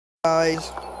Guys,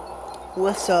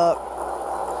 what's up?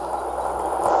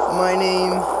 My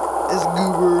name is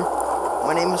Goober.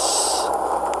 My name is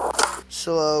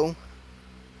Slow.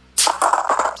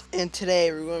 And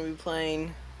today we're going to be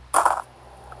playing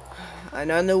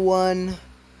another one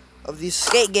of these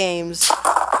skate games.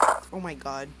 Oh my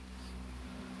god.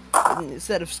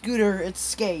 Instead of scooter, it's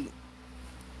skate.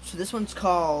 So this one's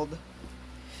called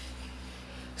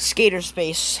Skater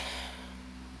Space.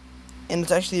 And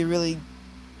it's actually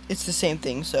it's the same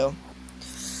thing, so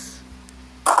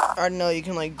I don't know, you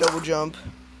can like double jump.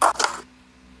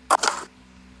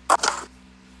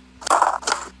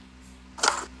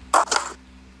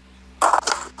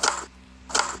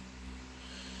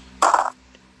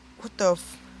 What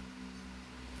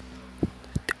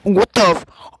the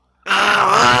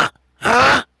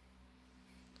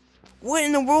what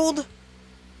in the world?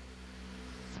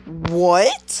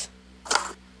 What?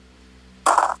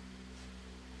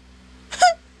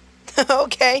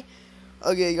 Okay,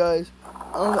 guys.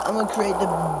 I'm gonna create the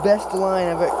best line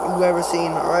you've ever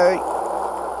seen. All right.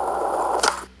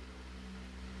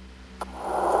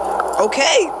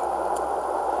 Okay.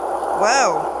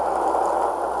 Wow.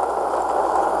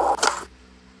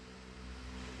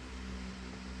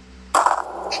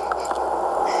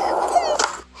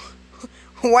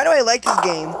 Why do I like this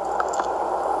game?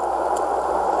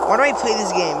 Why do I play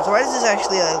these games? Why is this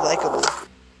actually likable?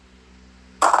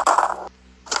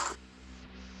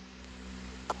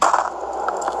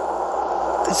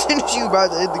 As soon as you're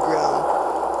about to hit the ground.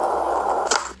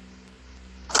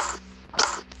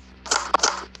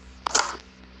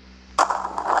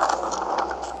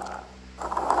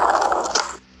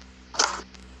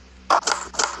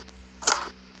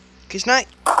 It's not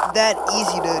that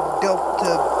easy to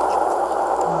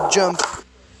jump.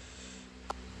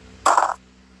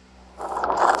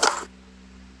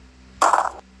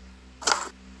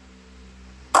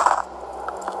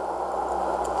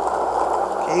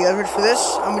 Okay, you guys ready for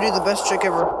this? I'm gonna do the best trick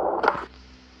ever.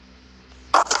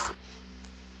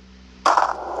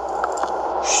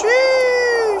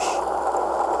 Sheesh!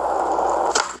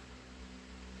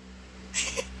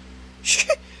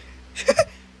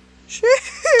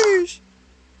 Sheesh!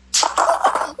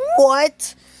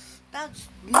 What? That's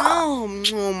no.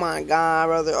 Oh my god,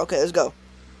 brother. Okay, let's go.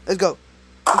 Let's go.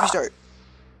 Let me start.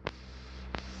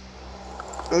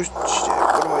 Oh shit!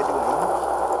 What am I doing?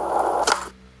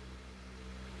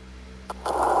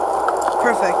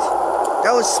 Perfect.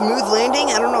 That was smooth landing.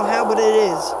 I don't know how, but it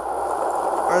is.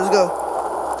 Alright, let's go.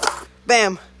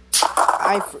 Bam.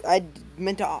 I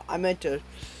meant to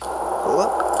hold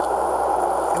up.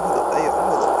 Hold up. Hey,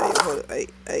 hold up. Hey, hold up.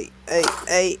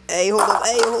 Hey, hold up.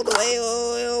 Hey, hold up. Hey,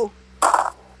 oh.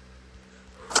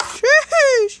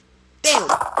 Sheesh. Damn.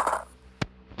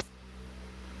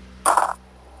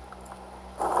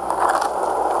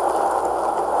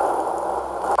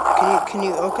 Can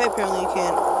you? Okay, apparently you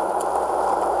can't.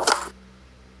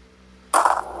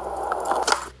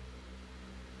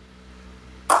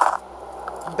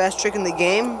 Best trick in the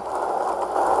game.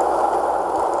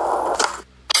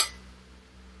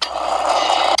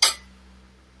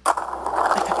 I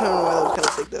don't know why that was kind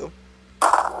of sick though.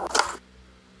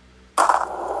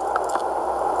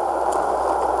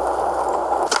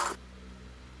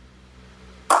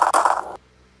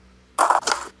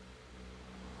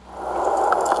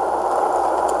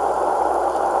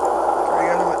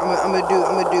 I'm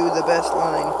gonna do the best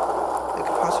line I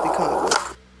could possibly come up with.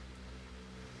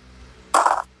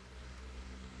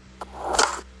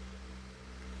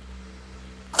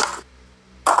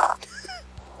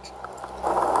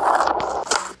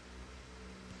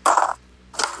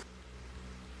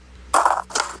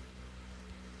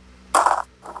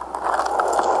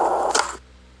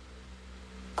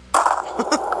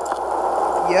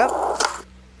 Yep.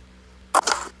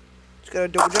 Just gotta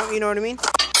double jump, you know what I mean?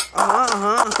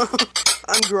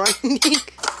 I'm grinding.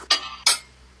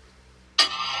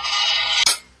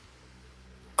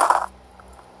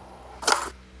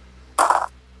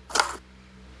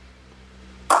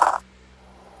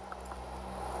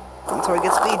 That's how I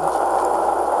get speed.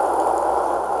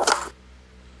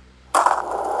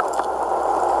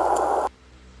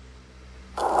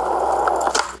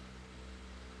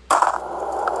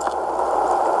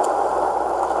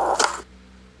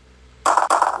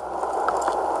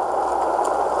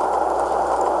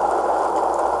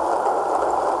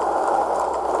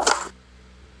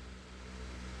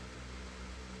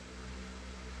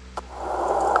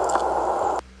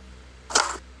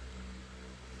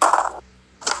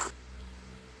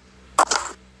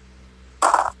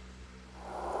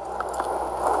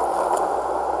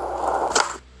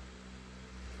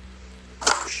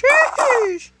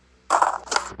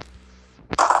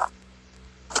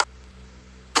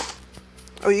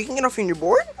 Oh, you can get off on your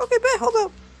board? Okay, bet. Hold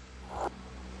up.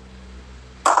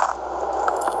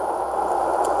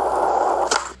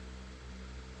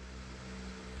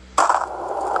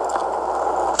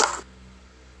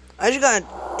 I just got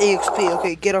EXP.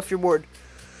 Okay, get off your board.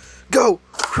 Go!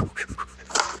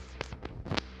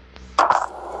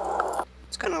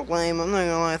 It's kind of lame. I'm not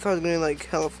gonna lie. I thought it was gonna be like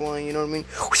hella flying. You know what I mean?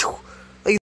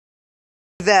 Like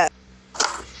that.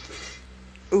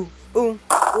 Ooh, ooh.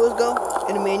 Let's go.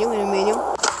 In a manual. In a manual.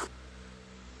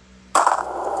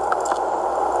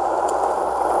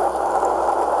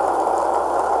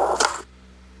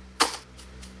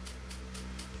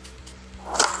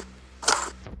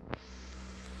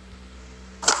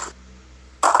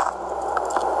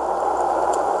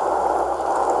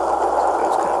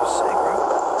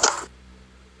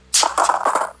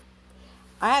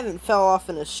 I haven't fell off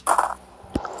in a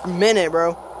minute,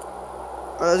 bro.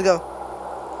 Alright, let's go.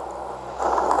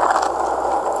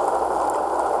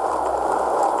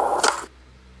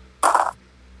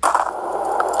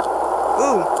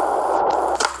 Ooh.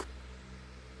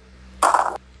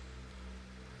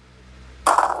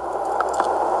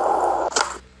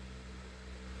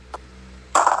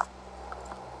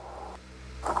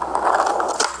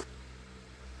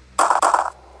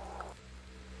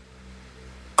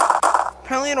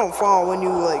 Apparently you don't fall when you,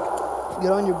 like,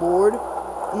 get on your board,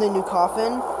 and then you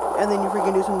coffin, and then you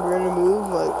freaking do some random move,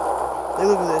 like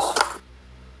look at this.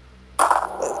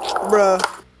 Bruh.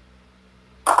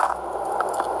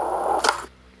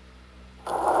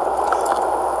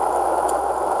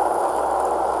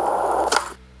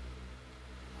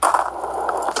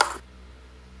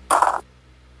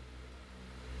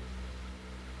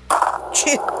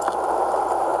 Shit.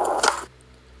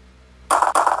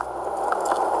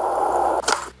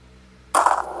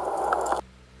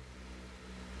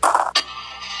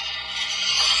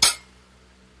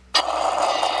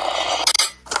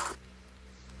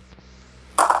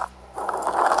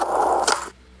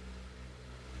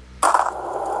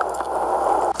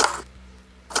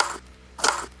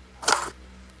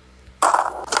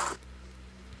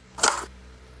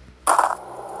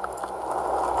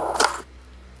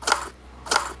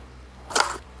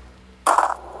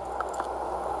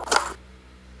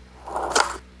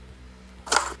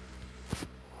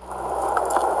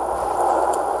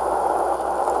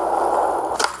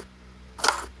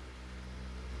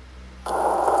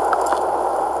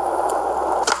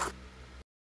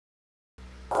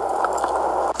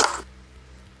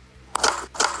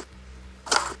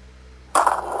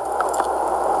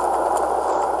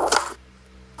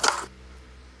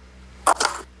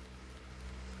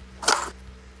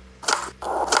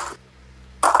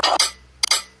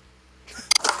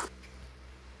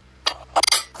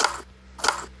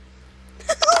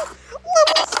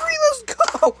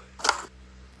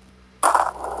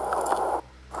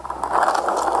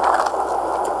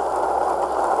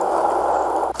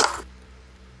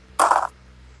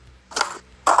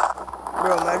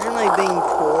 Bro, imagine like being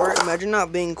poor. Imagine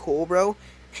not being cool, bro.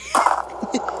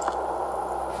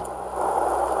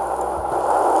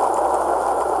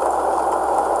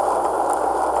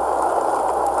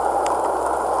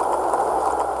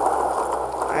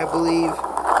 I believe.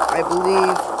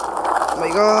 Oh my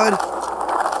god.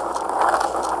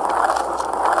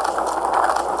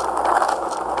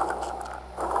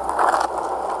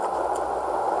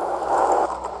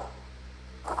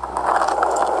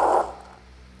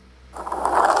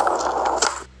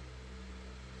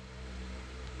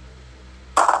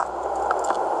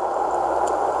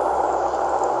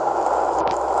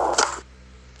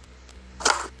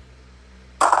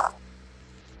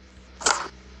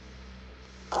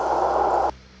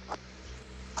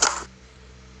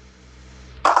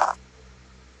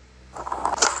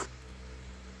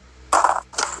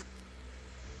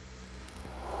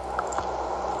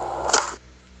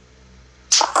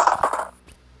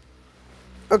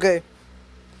 Okay.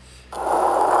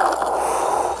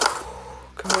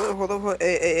 Hold up.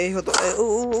 Hey, hold up. Hey,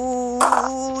 ooh,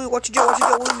 watch it, watch it.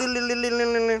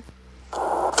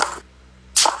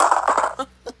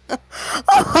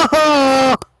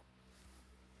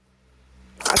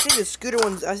 I think the scooter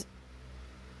one's...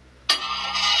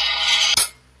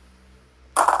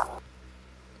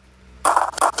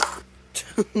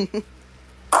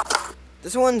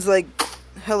 This one's like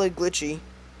hella glitchy.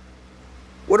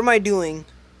 What am I doing?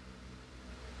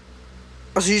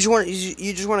 Oh, so you just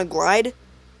want to glide?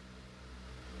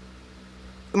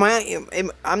 I'm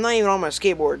not even on my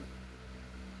skateboard.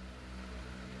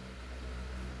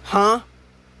 Huh?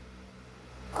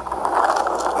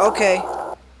 Okay.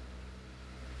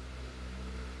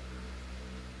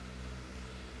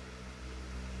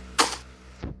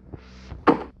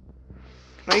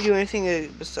 Can I do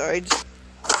anything besides?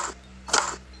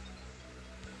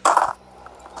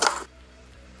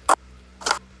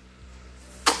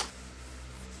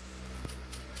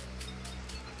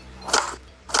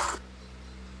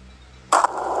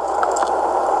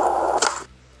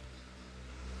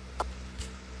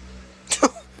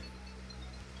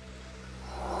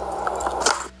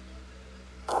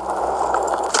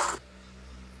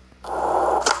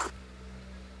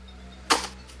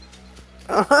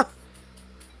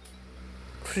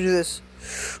 Do this.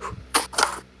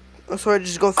 Oh, so I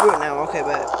just go through it now. Okay,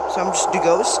 bet. So I'm just the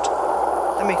ghost.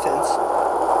 That makes sense.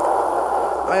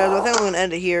 Alright, guys, I think I'm gonna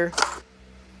end it here.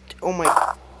 Oh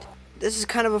my. This is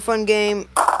kind of a fun game.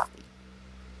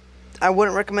 I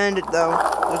wouldn't recommend it though.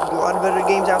 There's a lot of better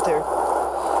games out there,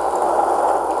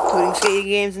 including skate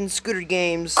games and scooter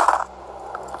games.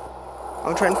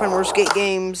 I'm trying to find more skate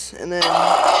games, and then when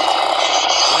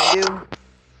I do,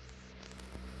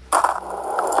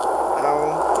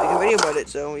 I'll make a video about it.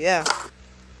 So yeah.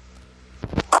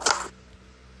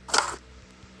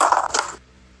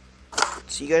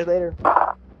 See you guys later.